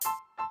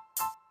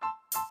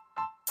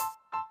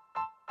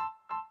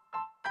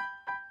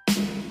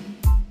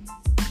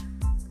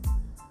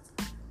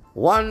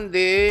One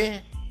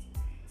day,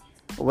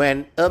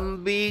 when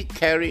Umbi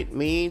carried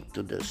me to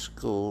the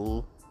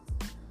school,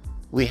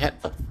 we had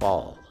a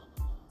fall.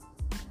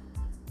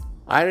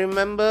 I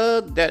remember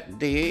that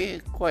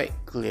day quite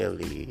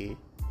clearly.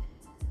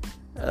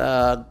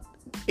 I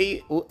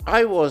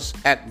was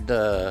at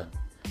the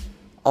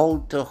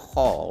altar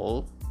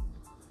hall,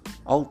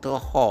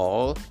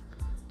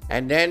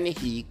 and then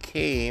he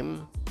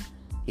came,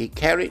 he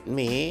carried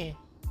me,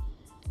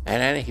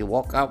 and then he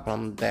walked out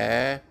from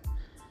there,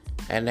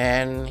 and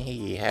then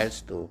he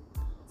has to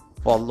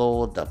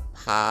follow the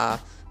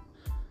path,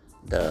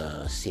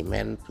 the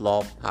cement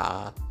floor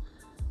path,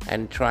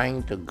 and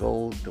trying to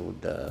go to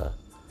the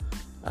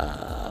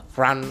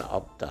front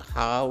of the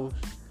house,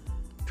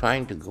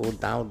 trying to go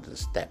down the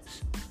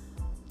steps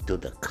to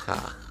the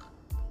car.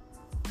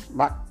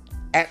 But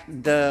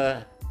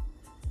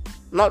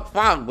not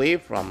far away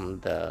from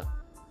the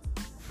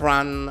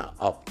front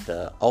of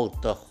the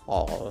altar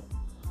hall,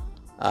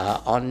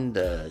 on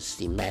the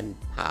cement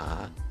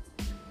path,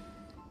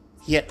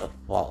 he had a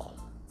fall.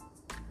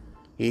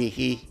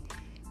 I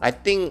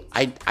think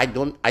I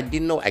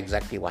didn't know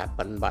exactly what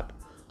happened, but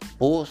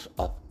both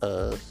of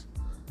us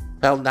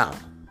fell down.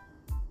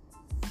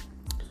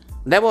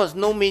 There was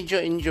no major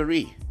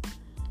injury.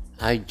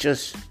 I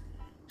just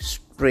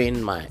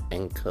sprained my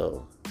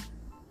ankle.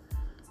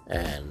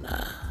 And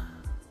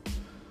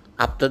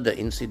after the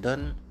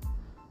incident,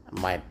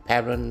 my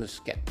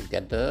parents get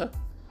together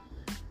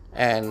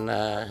and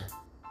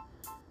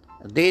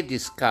they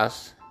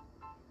discuss,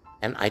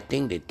 and I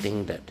think they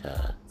think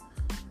that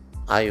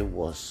I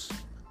was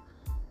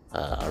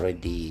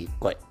already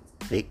quite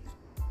big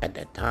at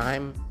that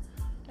time,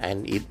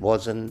 and it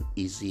wasn't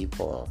easy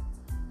for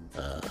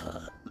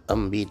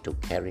Umbi to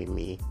carry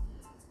me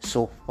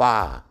so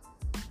far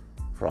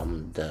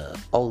from the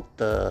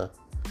altar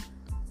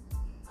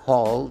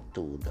hall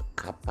to the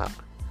car park,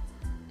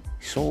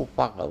 so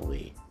far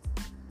away.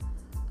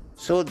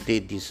 So they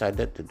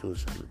decided to do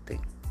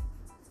something.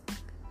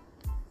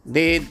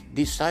 They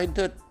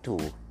decided to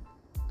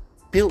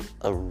build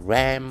a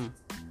ramp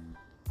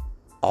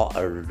or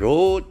a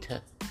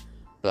road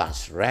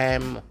plus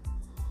ramp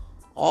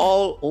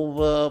all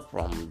over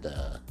from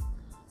the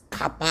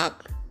car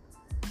park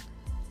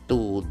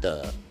to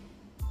the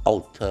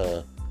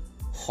altar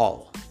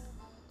hall.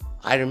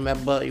 I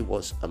remember it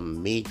was a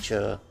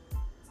major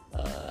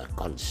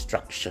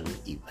construction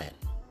event.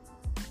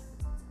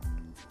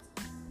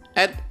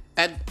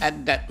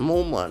 At that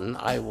moment,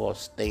 I was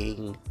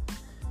staying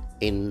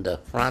in the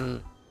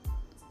front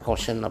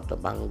portion of the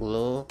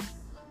bungalow.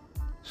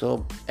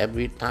 So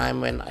every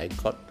time when I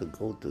got to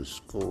go to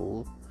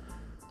school,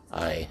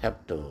 I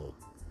have to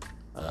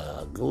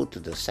go to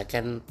the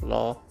second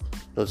floor,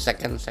 to the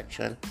second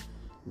section,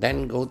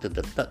 then go to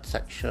the third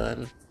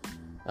section,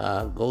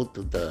 go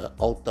to the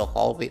altar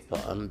hall, wait for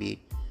Umbi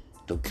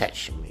to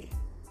catch me,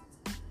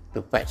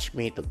 to fetch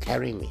me, to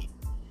carry me.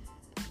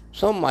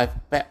 So my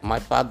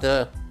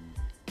father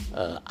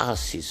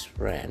asked his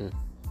friend,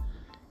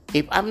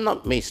 if I'm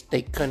not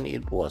mistaken,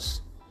 it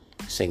was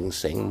Sing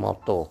Sing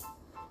Moto,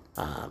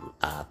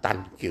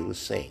 Tan Kyu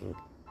Sing,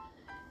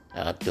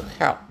 to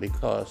help,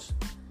 because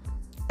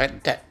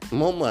at that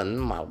moment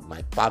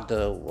my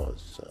father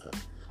was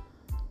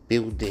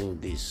building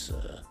this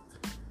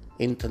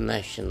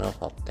international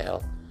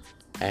hotel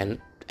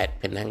and at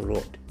Penang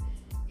Road.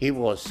 He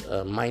was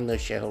a minor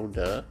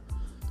shareholder,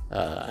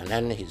 and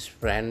then his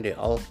friend, they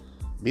all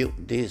built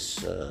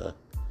this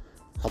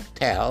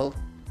hotel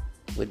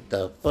with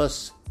the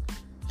first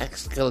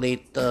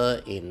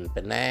escalator in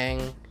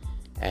Penang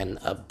and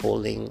a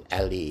bowling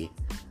alley.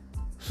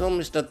 So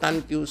Mr.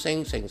 Tan Kyu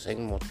Sing, Sing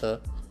Sing Motor,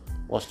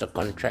 was the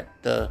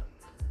contractor.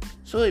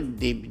 So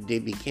they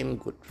became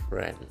good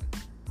friends.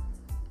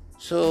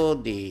 So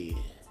they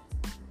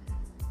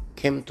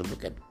came to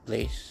look at the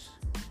place.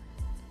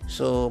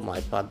 So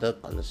my father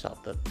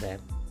consulted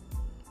them.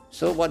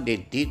 So what they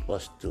did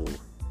was to,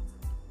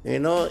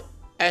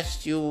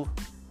 as you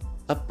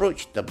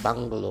approach the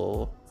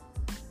bungalow,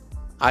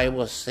 I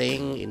was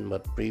saying in my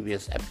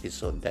previous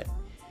episode that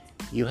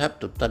you have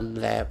to turn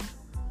left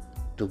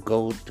to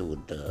go to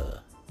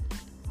the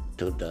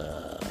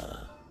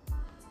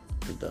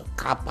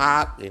car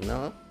park,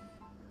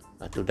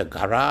 to the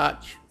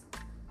garage.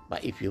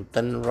 But if you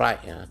turn right,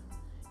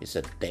 it's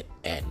a dead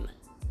end.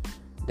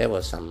 There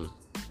were some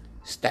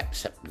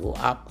steps that go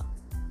up,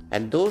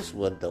 and those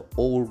were the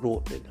old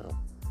road.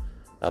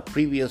 A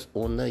previous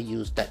owner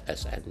used that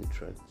as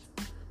entrance.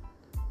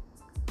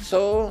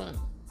 So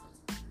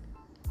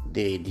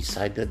they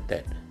decided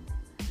that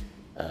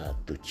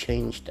to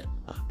change that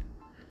part.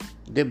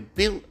 They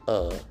built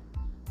a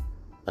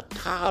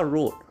tar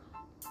road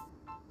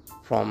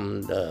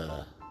from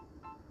the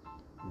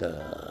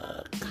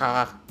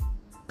car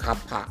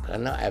park.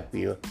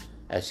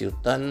 As you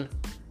turn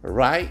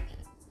right,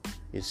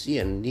 you see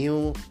a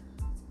new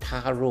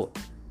tar road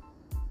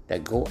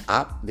that go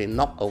up. They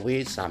knock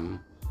away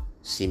some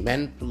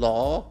cement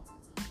floor,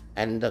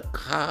 and the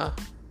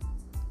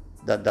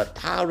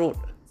tar road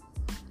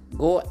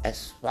go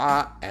as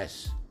far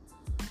as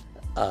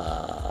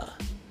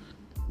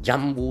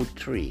jambu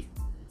tree,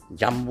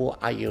 jambu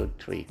ayo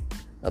tree,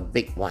 a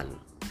big one.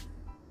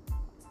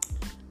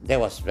 That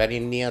was very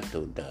near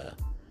to the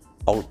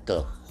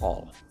altar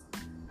hall.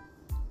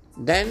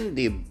 Then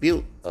they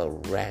built a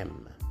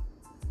ramp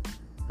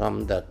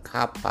from the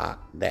car park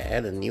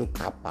there, the new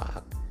car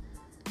park.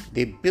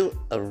 They built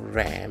a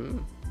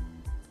ramp,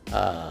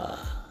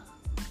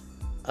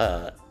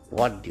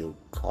 what do you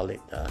call it?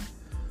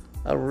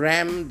 A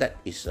ramp that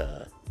is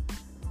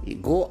you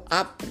go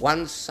up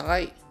one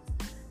side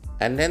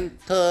and then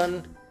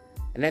turn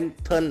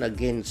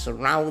again,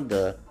 surround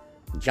the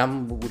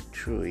jambu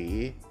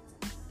tree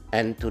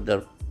and to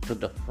the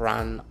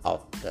front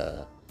of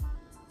the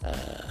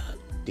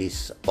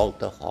this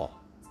altar hall.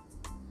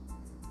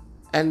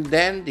 And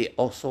then they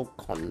also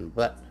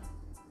convert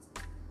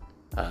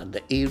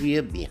the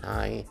area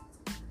behind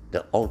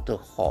the altar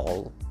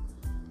hall.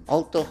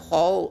 Altar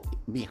hall,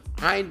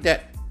 behind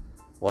that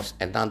was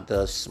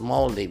another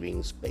small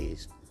living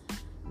space.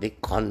 They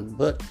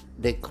converted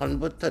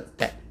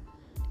that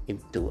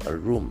into a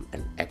room,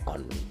 an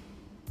aircon room.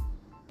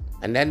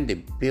 And then they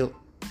built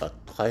a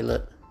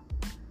toilet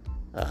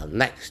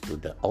next to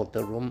the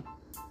altar room,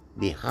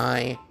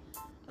 next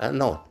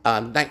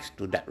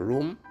to that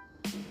room,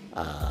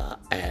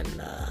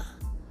 and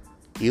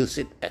use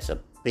it as a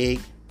big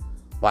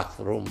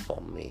bathroom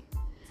for me.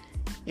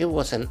 It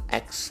was an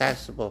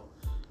accessible,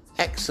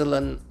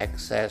 excellent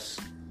access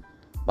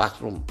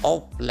bathroom,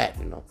 all flat,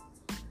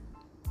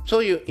 So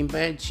you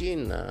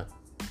imagine,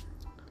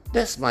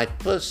 that's my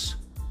first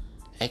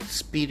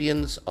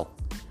experience of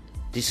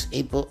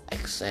disabled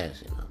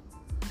access,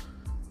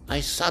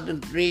 I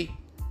suddenly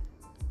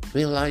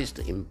realized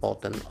the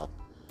importance of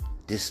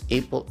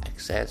disabled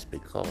access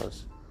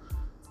because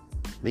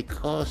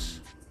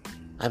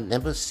I've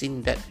never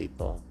seen that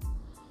before.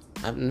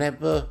 I've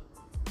never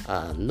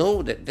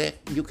know that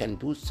you can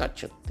do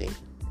such a thing.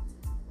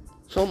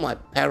 So my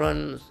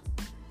parents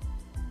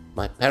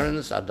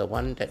are the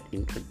one that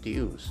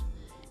introduced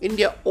in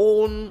their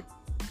own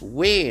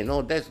way.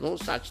 There's no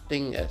such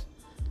thing as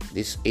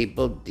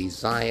disabled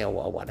design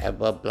or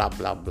whatever, blah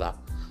blah blah.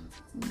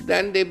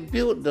 Then they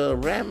built the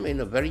ramp in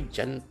a very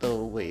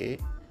gentle way,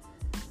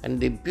 and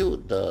they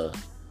built the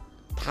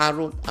tar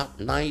road up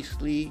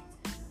nicely,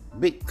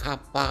 big car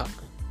park,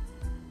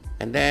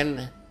 and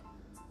then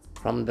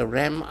from the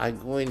ramp I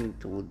go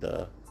into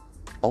the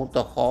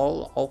altar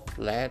hall, all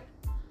flat,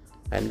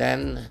 and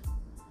then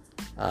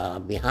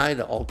behind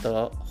the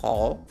altar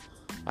hall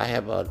I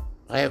have a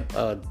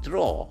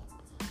drawer.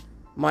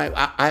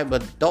 I have a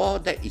door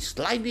that is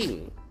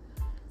sliding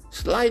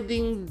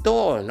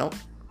door.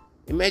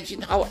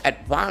 Imagine how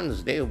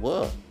advanced they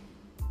were.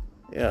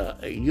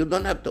 You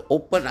don't have to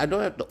open. I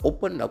don't have to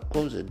open or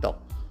close the door.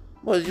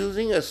 I was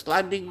using a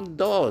sliding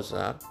doors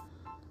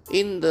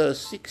in the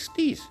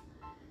 60s.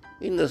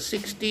 In the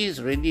 60s,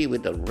 already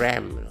with a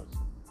ramp.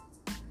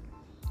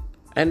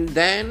 And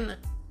then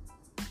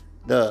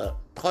the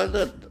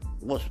toilet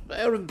was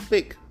very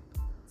big.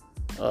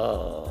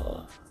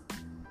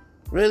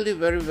 Really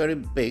very, very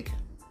big.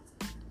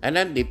 And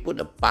then they put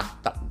a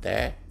bathtub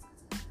there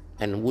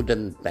and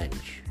wooden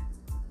bench.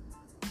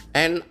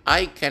 And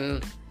I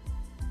can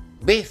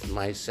bathe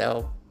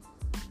myself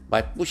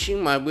by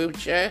pushing my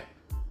wheelchair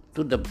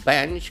to the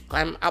bench,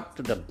 climb up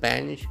to the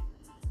bench,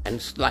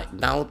 and slide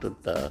down to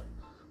the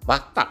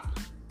bathtub.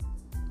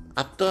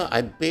 After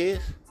I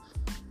bathe,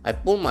 I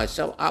pull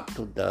myself up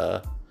to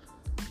the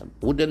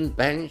wooden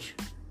bench,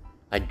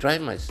 I dry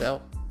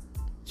myself,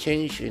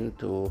 change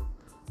into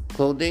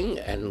clothing,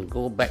 and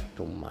go back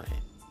to my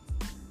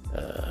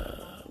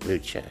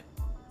wheelchair.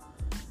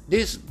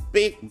 This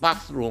big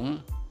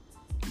bathroom,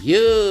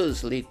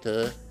 years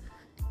later,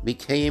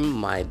 became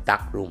my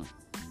dark room,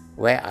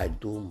 where I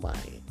do my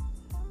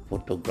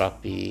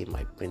photography,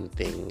 my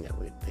printing,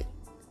 everything.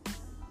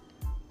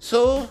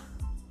 So,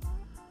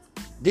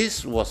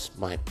 this was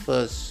my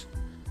first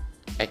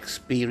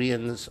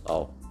experience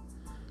of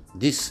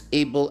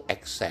disabled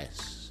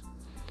access,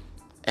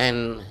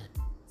 and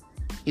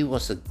it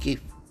was a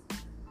gift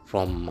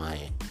from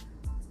my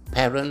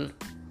parents,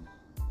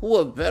 who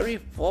were very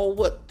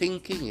forward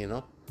thinking.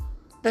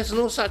 There's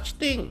no such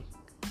thing.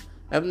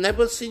 I've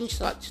never seen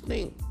such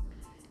thing.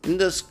 In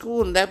the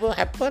school, never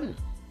happened.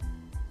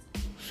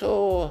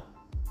 So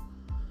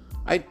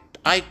I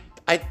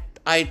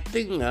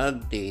think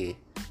they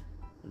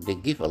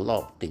give a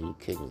lot of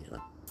thinking,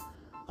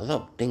 a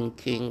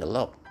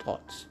lot of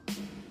thoughts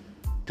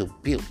to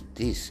build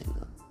this,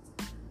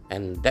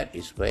 and that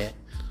is where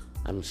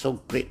I'm so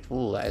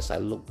grateful. As I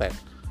look back,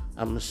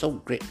 I'm so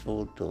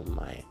grateful to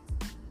my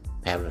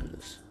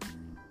parents.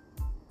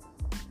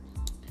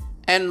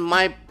 And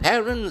my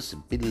parents'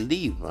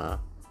 belief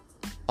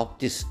of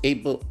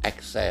disabled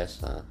access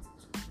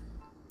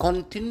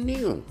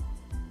continued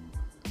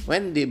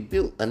when they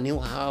built a new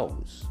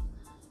house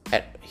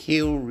at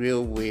Hill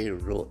Railway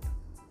Road,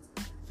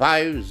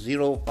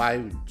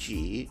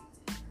 505G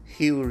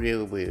Hill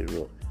Railway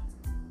Road.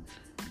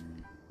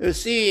 You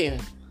see,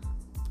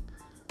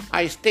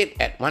 I stayed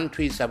at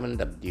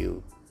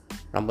 137W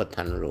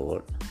Rambutan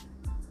Road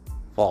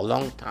for a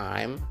long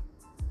time,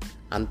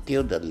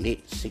 until the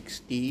late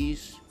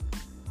 60s,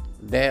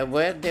 there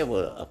were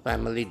a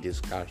family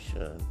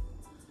discussion,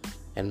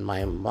 and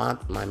my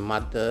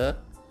mother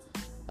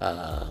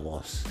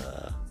was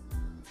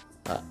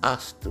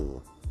asked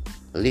to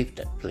leave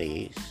that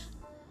place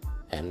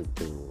and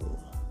to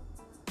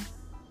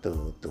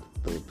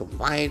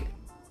find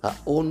her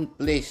own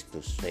place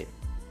to stay.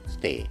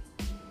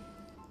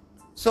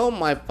 So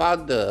my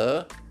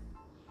father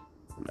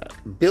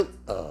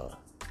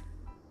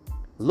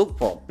looked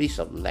for a piece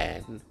of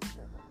land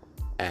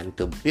and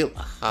to build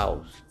a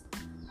house.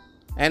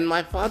 And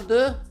my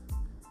father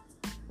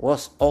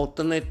was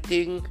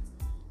alternating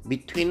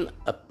between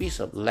a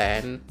piece of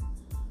land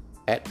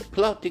at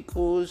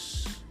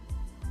Plauticus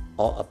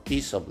or a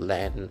piece of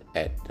land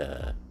at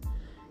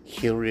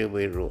Hill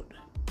Railway Road.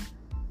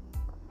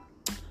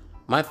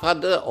 My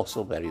father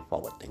also very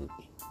forward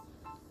thinking.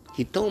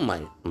 He told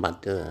my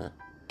mother,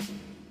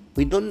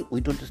 we don't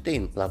stay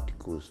in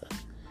Plauticus.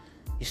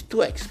 It's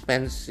too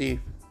expensive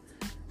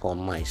for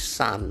my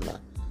son,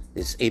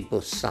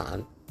 disabled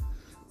son,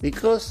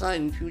 because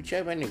in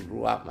future when he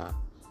grew up,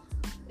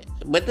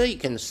 whether he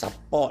can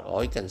support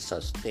or he can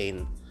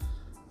sustain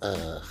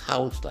a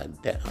house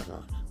like that or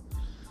not,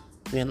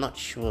 we are not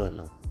sure.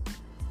 No?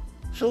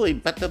 So he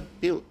better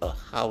build a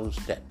house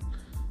that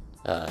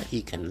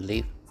he can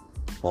live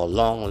for a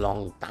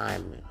long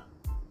time. You know.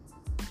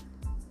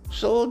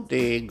 So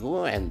they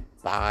go and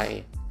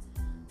buy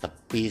a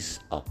piece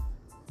of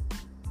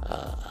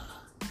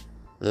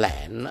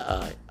land,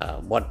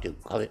 what do you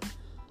call it?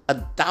 A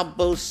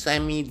double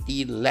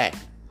semi-D land.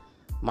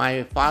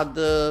 My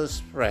father's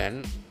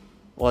friend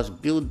was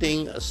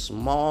building a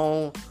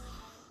small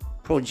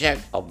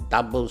project of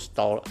double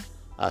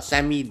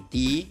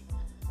semi-D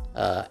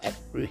at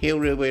Hill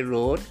Railway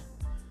Road,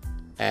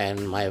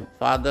 and my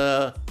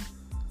father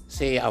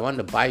say, I want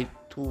to buy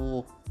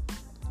two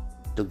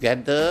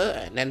together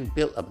and then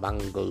build a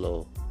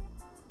bungalow.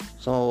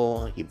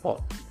 So he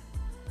bought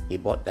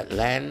that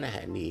land,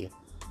 and he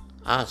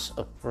asked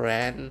a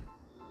friend,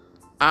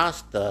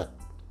 asked the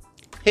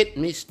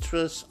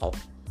headmistress of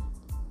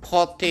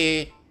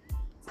Porte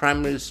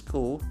Primary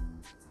School,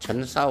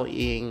 Chen Sao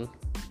Ying,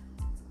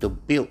 to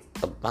build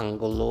a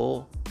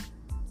bungalow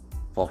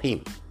for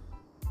him.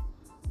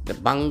 The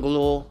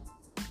bungalow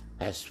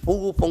has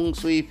full feng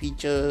shui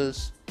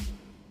features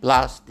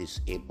plus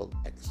disabled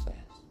access.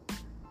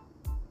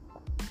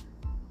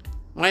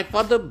 My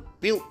father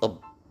built a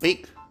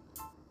big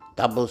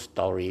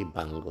double-story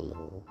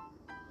bungalow,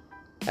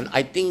 and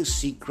I think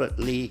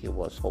secretly he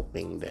was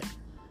hoping that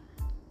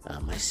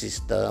my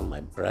sister,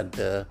 my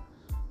brother,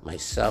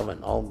 myself,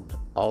 and all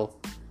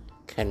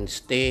can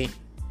stay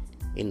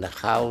in the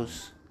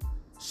house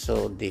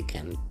so they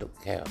can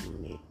take care of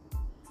me.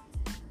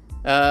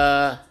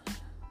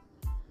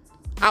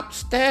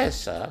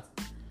 Upstairs,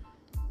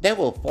 there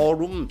were 4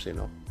 rooms, you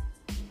know.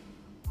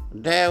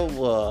 There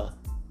were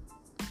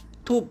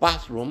 2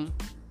 bathrooms,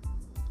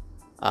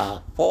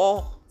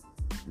 4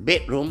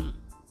 bedrooms,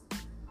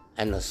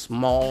 and a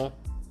small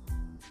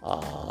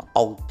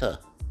altar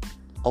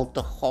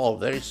hall,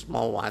 very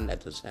small one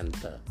at the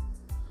center.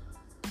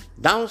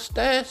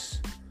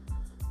 Downstairs,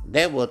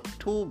 there were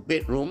 2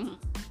 bedrooms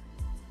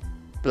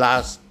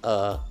plus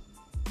a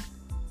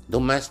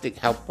domestic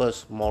helper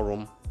small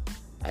room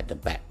at the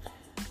back.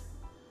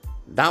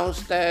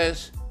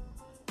 Downstairs,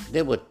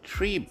 there were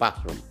 3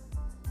 bathrooms,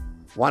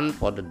 1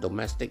 for the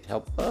domestic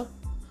helper,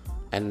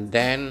 and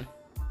then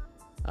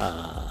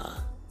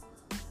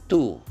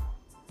 2.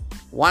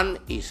 One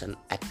is an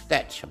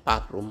attached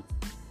bathroom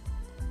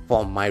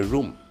for my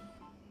room.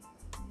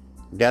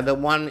 The other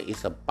one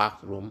is a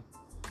bathroom,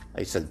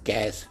 it's a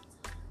guest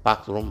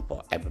bathroom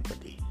for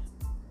everybody.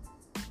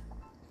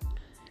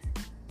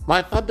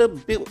 My father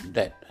built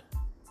that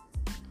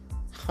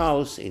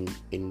house in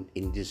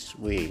this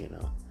way, you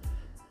know.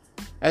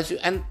 As you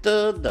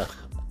enter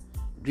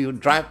you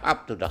drive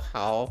up to the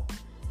house,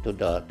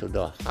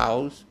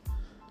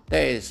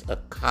 there is a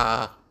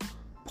car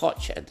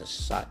porch at the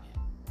side.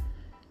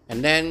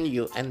 And then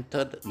you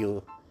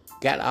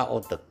get out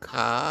of the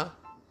car,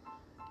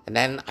 and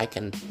then I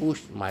can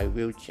push my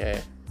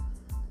wheelchair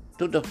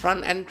to the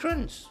front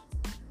entrance,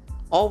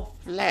 all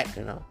flat,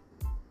 you know.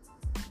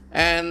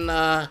 And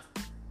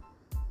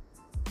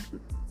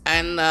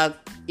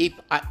if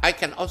I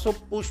can also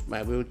push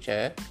my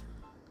wheelchair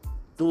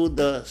to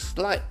the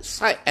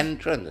side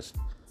entrance,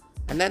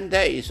 and then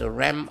there is a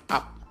ramp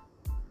up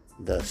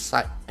the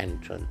side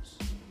entrance.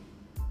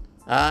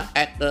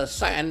 At the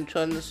side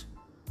entrance,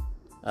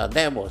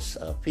 there was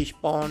a fish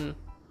pond,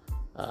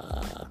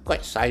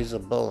 quite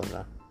sizable.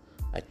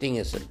 I think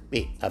it's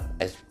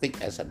as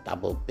big as a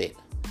double bed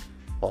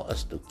for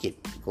us to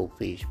keep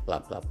goldfish, blah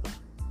blah blah.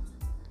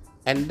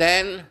 And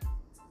then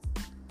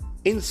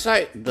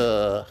inside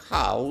the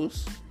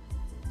house,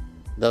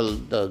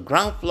 the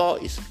ground floor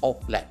is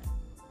all flat.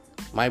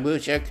 My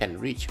wheelchair can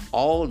reach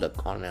all the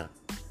corner,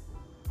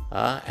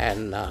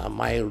 and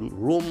my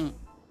room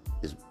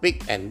is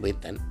big and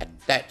with an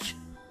attached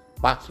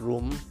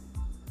bathroom.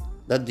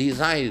 The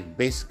design is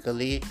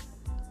basically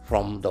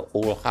from the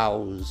old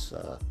house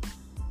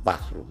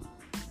bathroom.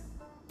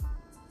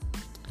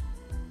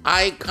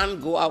 I can't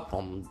go out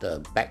from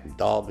the back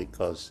door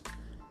because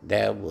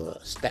there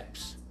were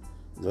steps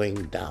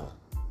going down.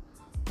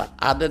 But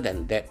other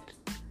than that,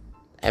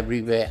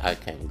 everywhere I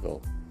can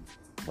go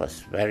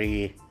was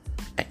very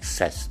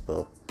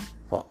accessible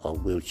for a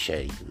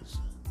wheelchair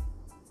user.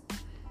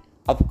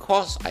 Of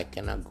course, I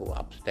cannot go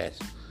upstairs,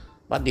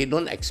 but they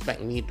don't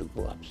expect me to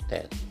go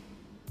upstairs.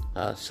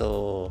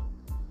 So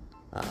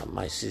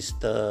my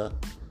sister,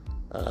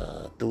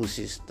 two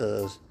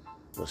sisters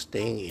were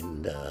staying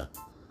in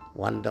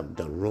one of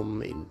the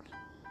room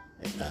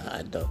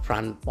at the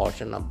front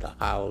portion of the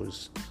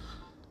house.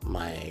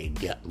 My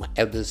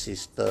elder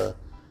sister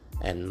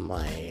and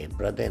my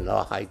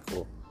brother-in-law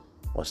Heiko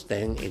was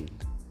staying in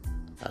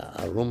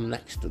a room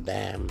next to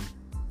them.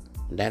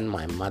 Then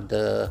my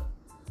mother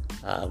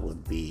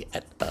would be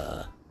at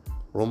a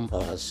room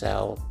for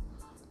herself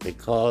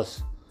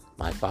because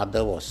my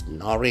father was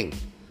snoring.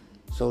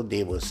 So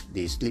they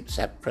sleep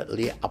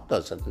separately after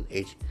a certain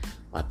age.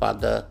 My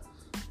father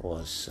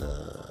was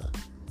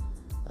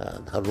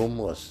her room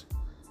was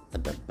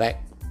at the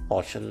back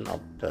portion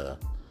of the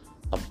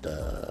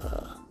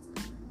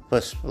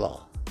first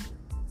floor.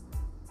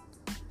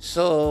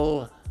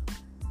 So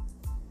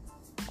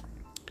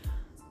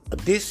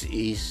this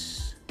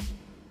is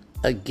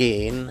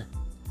again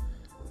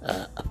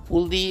a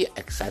fully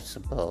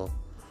accessible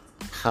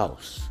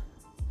house,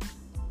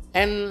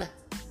 and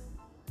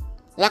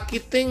lucky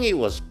thing it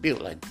was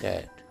built like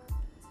that,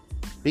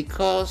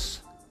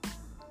 because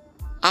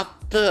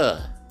after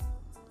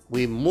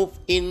we moved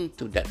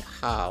into that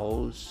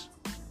house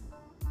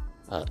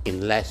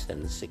in less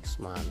than 6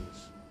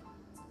 months,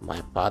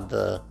 my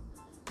father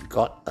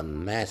got a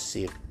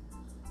massive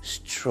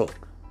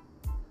stroke,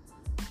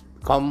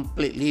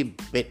 completely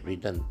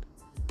bedridden,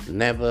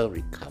 never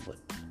recovered.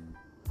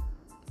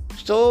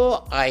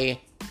 So I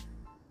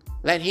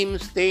let him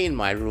stay in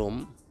my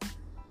room,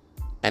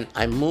 and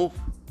I moved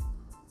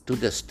to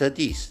the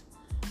studies.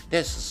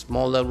 There's a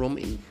smaller room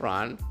in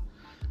front,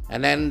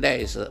 and then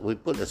we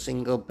put a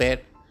single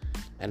bed,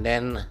 and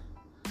then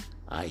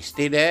I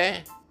stay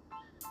there.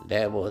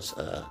 There was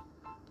a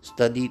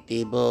study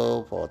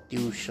table for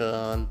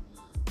tuition,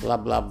 blah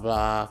blah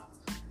blah.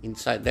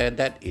 Inside there,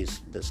 that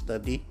is the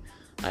study,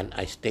 and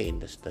I stay in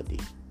the study.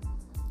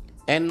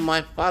 And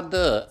my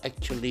father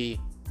actually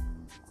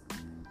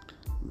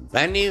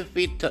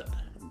benefited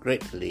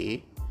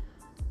greatly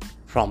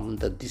from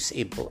the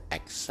disabled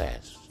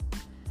access.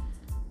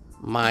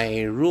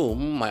 My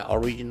room, my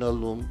original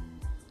room,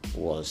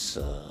 was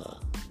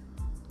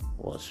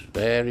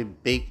very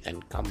big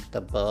and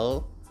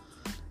comfortable,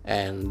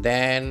 and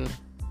then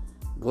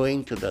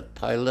going to the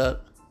toilet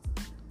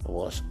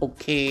was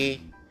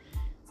okay,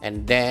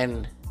 and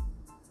then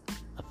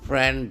a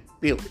friend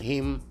built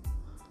him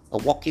a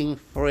walking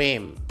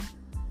frame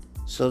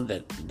so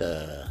that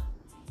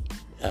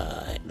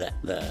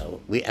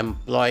we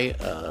employ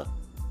a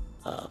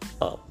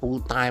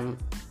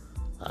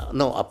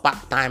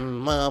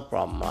part-timer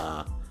from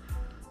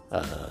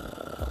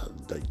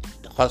the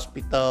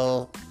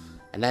hospital,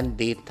 and then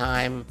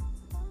daytime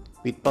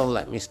people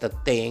like Mr.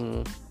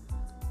 Teng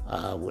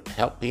would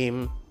help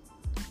him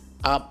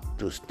up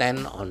to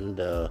stand on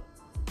the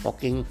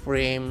walking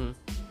frame,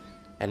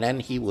 and then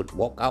he would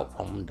walk out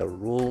from the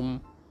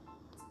room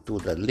to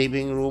the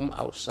living room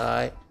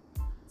outside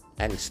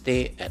and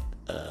stay at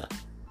a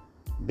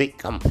big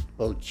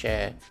comfortable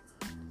chair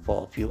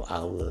for a few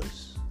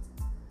hours.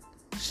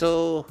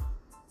 So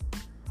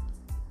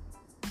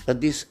the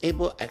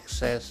disabled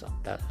access of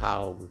that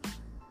house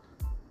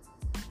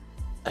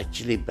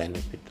actually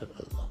benefited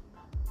a lot.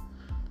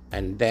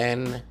 And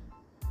then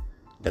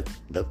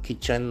the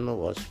kitchen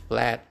was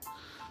flat,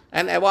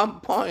 and at one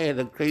point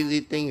the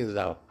crazy thing is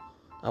that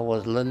I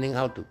was learning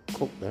how to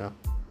cook,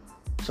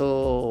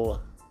 So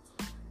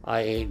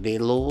I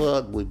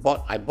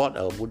bought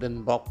a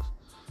wooden box,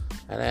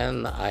 and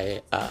then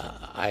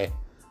I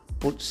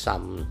put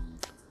some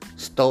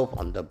stove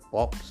on the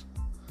box,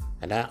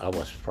 and then I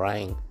was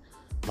frying.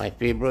 My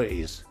favorite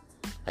is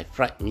I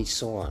fried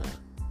miso.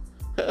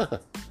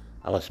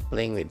 I was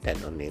playing with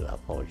that only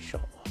for a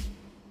short while.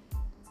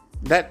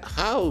 That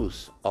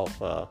house of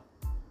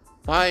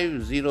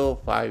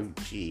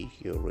 505G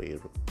Hiorai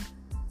Road,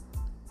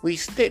 we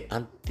stayed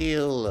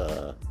until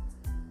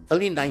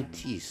early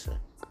 90s.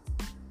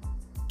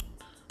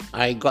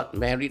 I got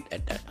married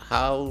at that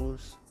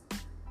house.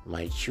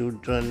 My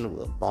children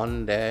were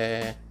born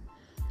there,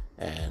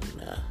 and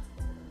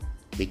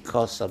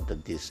because of the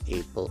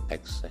disabled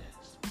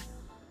access,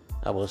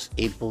 I was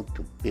able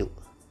to build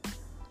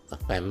a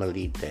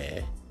family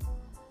there,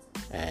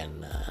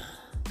 and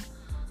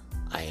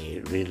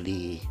I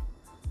really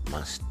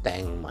must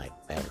thank my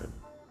parents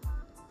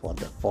for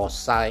the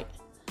foresight,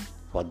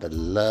 for the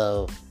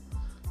love,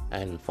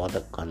 and for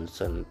the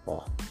concern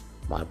for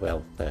my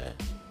welfare.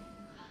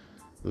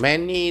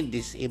 Many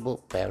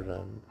disabled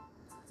parents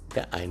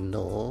that I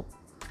know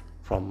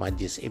from my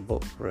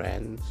disabled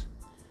friends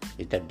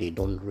is that they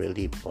don't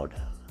really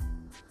bother.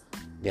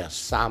 There are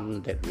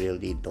some that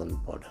really don't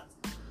bother.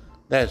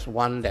 There's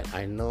one that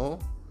I know.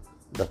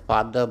 The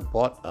father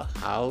bought a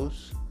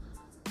house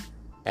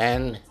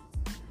and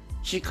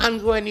she can't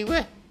go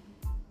anywhere.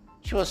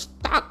 She was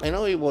stuck.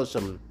 It was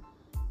a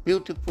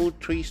beautiful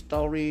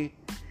 3-story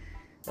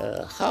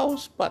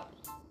house, but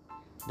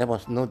there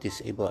was no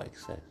disabled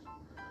access.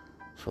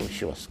 So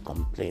she was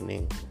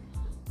complaining.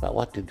 But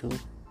what to do?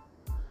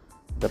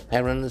 The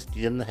parents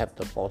didn't have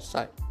the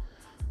foresight.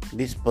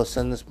 This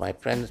person's, my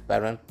friend's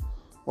parents,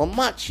 were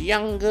much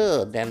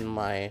younger than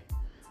my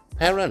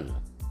parent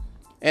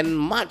and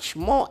much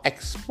more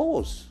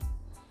exposed.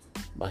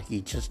 But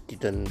he just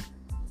didn't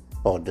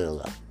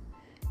bother.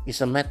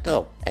 It's a matter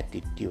of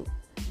attitude,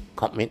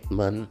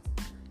 commitment,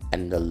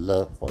 and the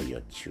love for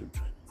your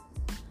children.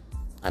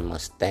 I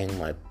must thank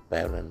my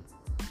parents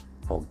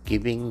for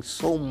giving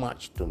so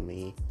much to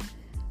me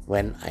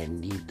when I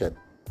needed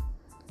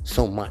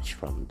so much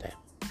from them.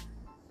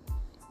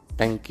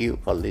 Thank you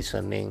for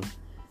listening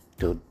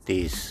to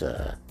this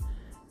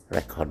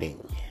recording.